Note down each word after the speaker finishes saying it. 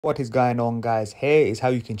What is going on, guys? Here is how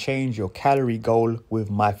you can change your calorie goal with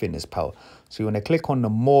Myfitnesspal. So you want to click on the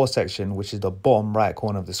more section, which is the bottom right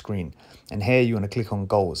corner of the screen. And here you want to click on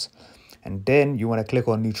goals. And then you want to click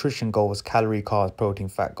on nutrition goals, calorie, carbs, protein,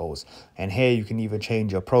 fat goals. And here you can either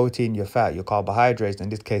change your protein, your fat, your carbohydrates. In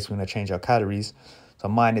this case, we're going to change our calories. So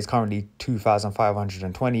mine is currently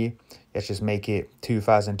 2,520. Let's just make it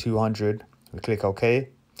 2,200. We click OK.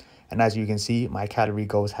 And as you can see, my calorie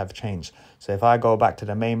goals have changed. So if I go back to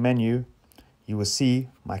the main menu, you will see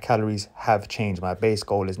my calories have changed. My base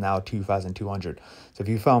goal is now 2,200. So if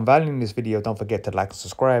you found value in this video, don't forget to like and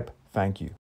subscribe. Thank you.